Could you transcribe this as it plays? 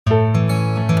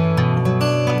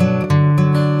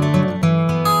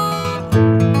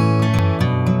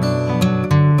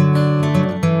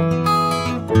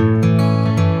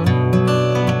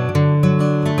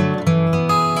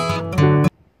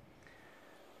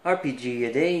RPG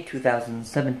A Day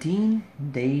 2017,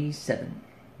 Day 7,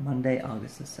 Monday,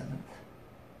 August the 7th.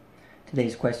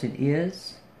 Today's question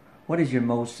is, what is your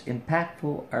most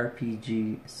impactful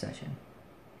RPG session?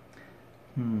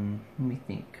 Let me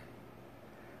think.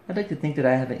 I'd like to think that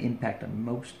I have an impact on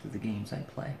most of the games I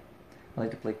play. I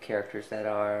like to play characters that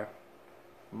are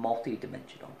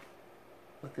multi-dimensional,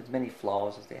 with as many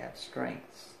flaws as they have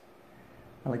strengths.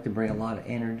 I like to bring a lot of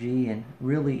energy and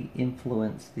really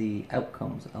influence the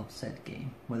outcomes of said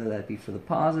game, whether that be for the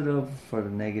positive, for the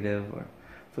negative, or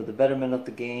for the betterment of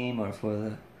the game, or for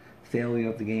the failure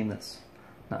of the game. That's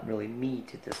not really me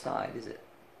to decide, is it?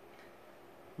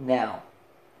 Now,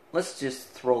 let's just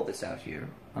throw this out here.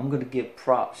 I'm going to give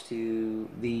props to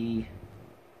the,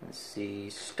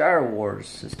 Star Wars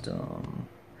system,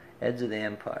 Edge of the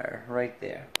Empire, right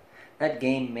there. That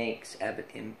game makes Avid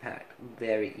Impact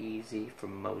very easy for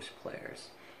most players,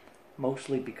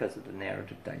 mostly because of the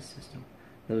narrative dice system.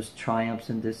 Those triumphs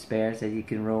and despairs that you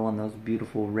can roll on those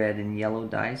beautiful red and yellow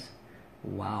dice,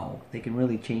 wow, they can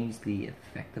really change the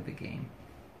effect of the game.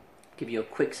 Give you a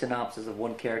quick synopsis of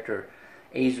one character,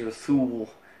 Azur Thul,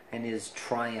 and his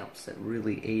triumphs that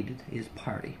really aided his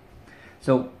party.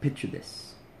 So picture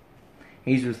this.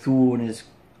 Azur Thul and his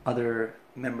other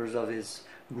members of his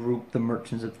group, the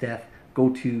Merchants of Death, go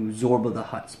to Zorba the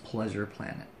Hutt's pleasure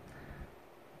planet.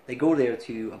 They go there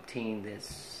to obtain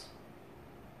this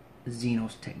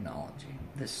Xenos technology.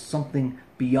 There's something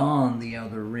beyond the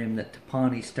Outer Rim that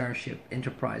Tapani Starship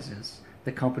Enterprises,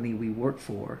 the company we work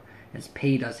for, has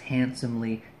paid us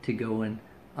handsomely to go and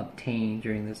obtain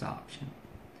during this auction.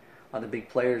 Other big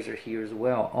players are here as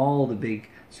well. All the big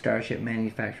starship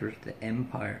manufacturers, the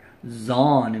Empire.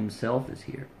 Zahn himself is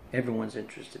here. Everyone's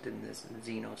interested in this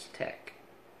Xenos tech.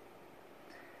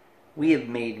 We have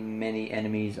made many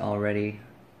enemies already.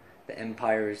 The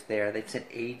Empire is there. They've sent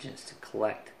agents to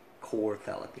collect Kor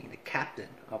Thaladin, the captain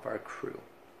of our crew.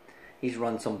 He's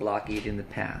run some blockade in the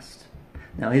past.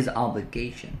 Now his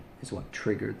obligation is what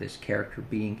triggered this character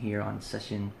being here on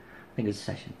session, I think it's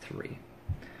session 3.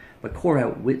 But Kor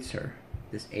outwits her,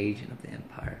 this agent of the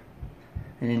Empire.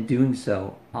 And in doing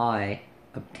so, I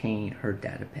obtain her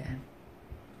datapad.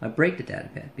 I break the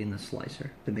datapad, being the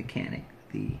slicer, the mechanic,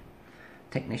 the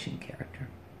technician character.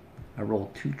 I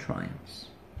roll 2 triumphs.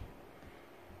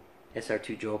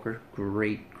 SR2 Joker,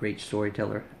 great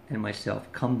storyteller, and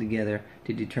myself come together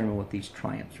to determine what these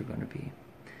triumphs are going to be.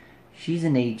 She's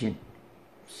an agent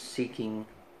seeking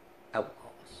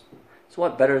outlaws. So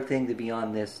what better thing to be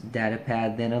on this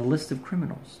datapad than a list of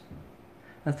criminals?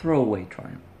 A throwaway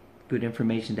triumph. Good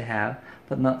information to have,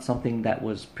 but not something that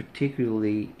was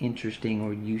particularly interesting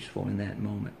or useful in that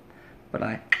moment. But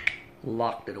I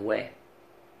locked it away.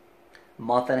 A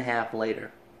month and a half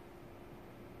later,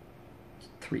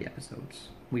 3 episodes,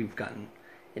 we've gotten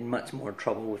in much more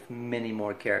trouble with many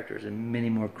more characters and many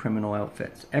more criminal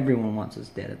outfits. Everyone wants us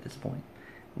dead at this point.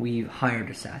 We've hired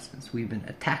assassins. We've been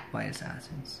attacked by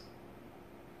assassins.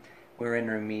 We're in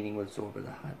a meeting with Zorba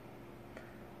the Hutt.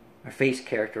 Our face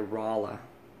character, Rala,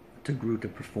 to Groot, a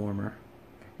performer,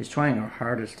 is trying her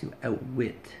hardest to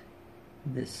outwit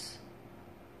this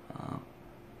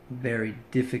very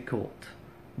difficult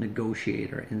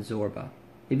negotiator in Zorba.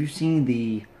 If you've seen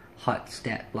the Hutt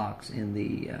stat blocks in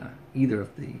the either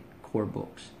of the core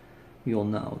books, you'll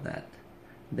know that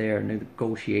their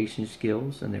negotiation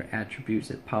skills and their attributes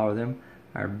that power them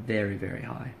are very, very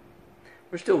high.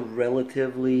 We're still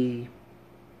relatively,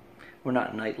 we're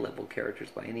not knight level characters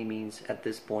by any means at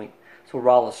this point, so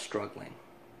Rala's struggling.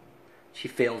 She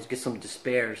fails, gets some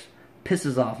despairs,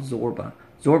 pisses off Zorba.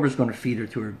 Zorba's going to feed her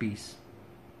to her beast.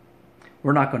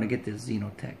 We're not going to get this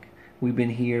Xenotech. We've been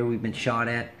here, we've been shot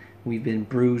at, we've been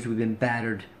bruised, we've been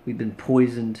battered, we've been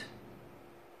poisoned,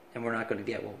 and we're not going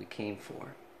to get what we came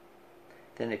for.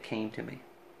 Then it came to me.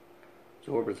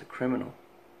 Zorba's a criminal.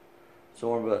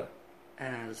 Zorba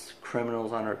has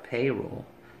criminals on her payroll.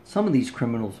 Some of these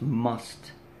criminals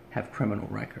must have criminal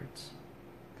records.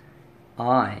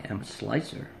 I am a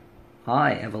slicer.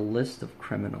 I have a list of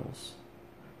criminals,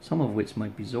 some of which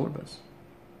might be Zorba's.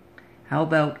 How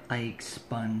about I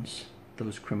expunge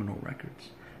those criminal records?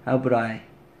 How about I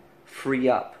free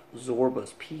up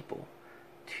Zorba's people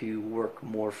to work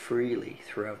more freely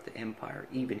throughout the Empire,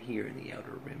 even here in the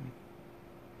Outer Rim?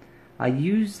 I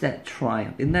used that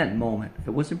triumph in that moment.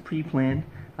 It wasn't pre-planned.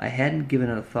 I hadn't given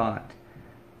it a thought,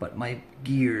 but my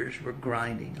gears were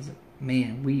grinding. I was like,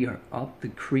 man, we are up the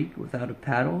creek without a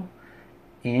paddle.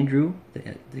 Andrew,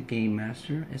 the game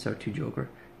master, SR2 Joker,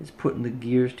 is putting the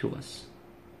gears to us.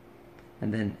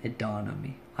 And then it dawned on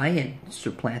me. I had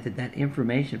supplanted that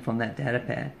information from that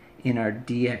datapad in our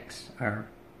DX, our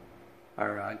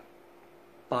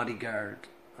bodyguard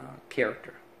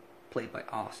character, played by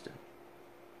Austin.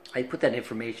 I put that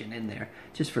information in there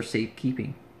just for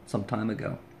safekeeping some time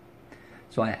ago.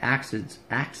 So I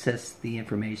accessed the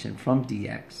information from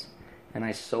DX, and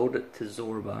I sold it to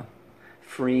Zorba,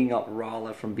 freeing up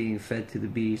Rala from being fed to the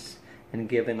beast and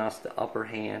giving us the upper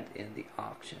hand in the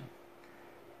auction.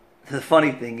 The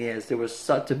funny thing is, there was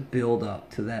such a build-up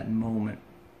to that moment.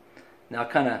 Now,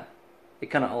 it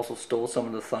kind of also stole some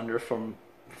of the thunder from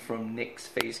Nick's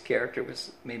face character, which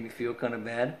made me feel kind of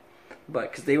bad.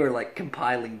 But because they were like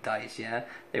compiling dice, yeah,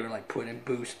 they were like putting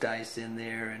boost dice in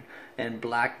there and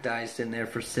black dice in there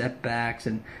for setbacks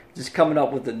and just coming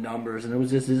up with the numbers, and it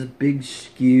was just this big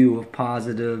skew of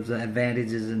positives,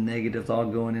 advantages, and negatives all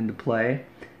going into play.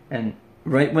 And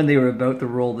right when they were about to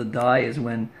roll the die is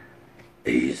when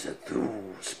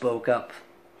Izathu spoke up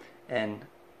and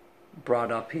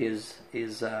brought up his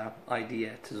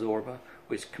idea to Zorba,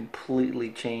 which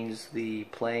completely changed the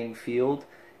playing field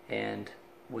and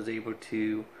was able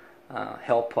to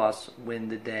help us win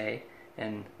the day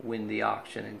and win the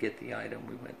auction and get the item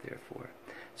we went there for.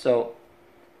 So,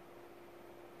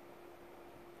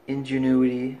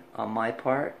 ingenuity on my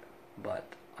part, but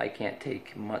I can't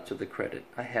take much of the credit.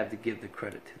 I have to give the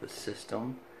credit to the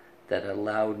system that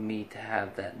allowed me to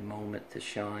have that moment to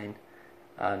shine,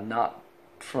 not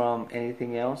from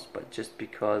anything else, but just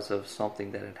because of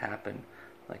something that had happened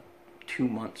like 2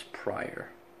 months prior.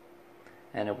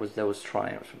 And it was those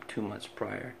triumphs from 2 months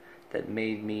prior that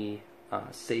made me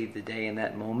save the day in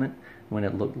that moment when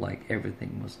it looked like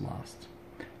everything was lost.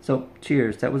 So,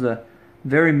 cheers. That was a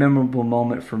very memorable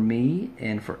moment for me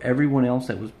and for everyone else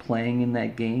that was playing in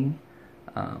that game.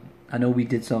 I know we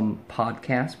did some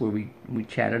podcasts where we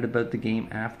chatted about the game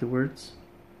afterwards,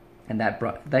 and that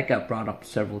got brought up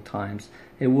several times.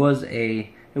 It was a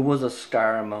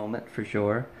star moment for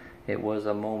sure. It was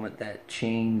a moment that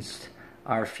changed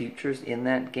our futures in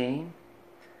that game,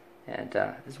 and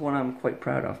it's one I'm quite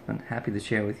proud of and happy to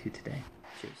share with you today.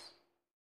 Cheers.